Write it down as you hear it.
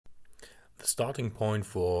The starting point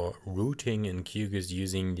for routing in QGIS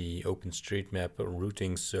using the OpenStreetMap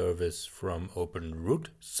routing service from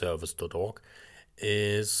openrouteservice.org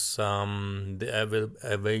is the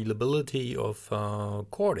availability of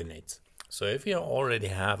coordinates. So if you already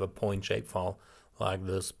have a point shapefile like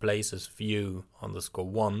this places view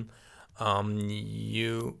 _1,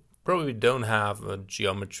 you probably don't have a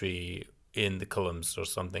geometry in the columns or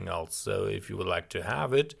something else. So if you would like to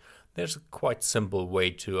have it, there's a quite simple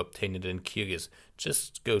way to obtain it in QGIS.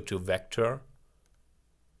 Just go to Vector,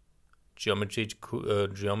 Geometry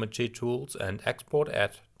Tools, and Export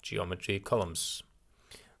at Geometry Columns.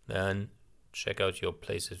 Then check out your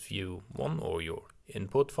Places View 1 or your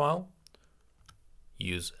input file.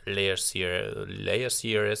 Use Layer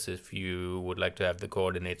CRS if you would like to have the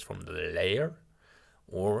coordinates from the layer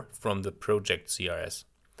or from the project CRS.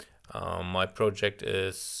 My project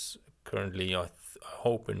is currently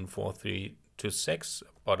open 4.3.6,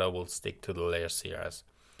 but I will stick to the layer CRS,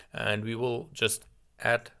 and we will just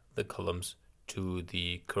add the columns to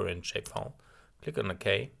the current shapefile. Click on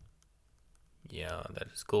OK. Yeah, that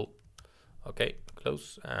is cool. Okay,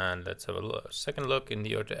 close, and let's have a second look in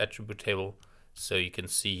the attribute table. So you can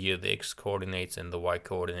see here the X coordinates and the Y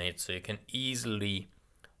coordinates, so you can easily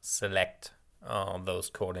select those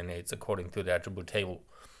coordinates according to the attribute table.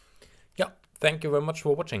 Yeah, thank you very much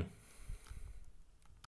for watching.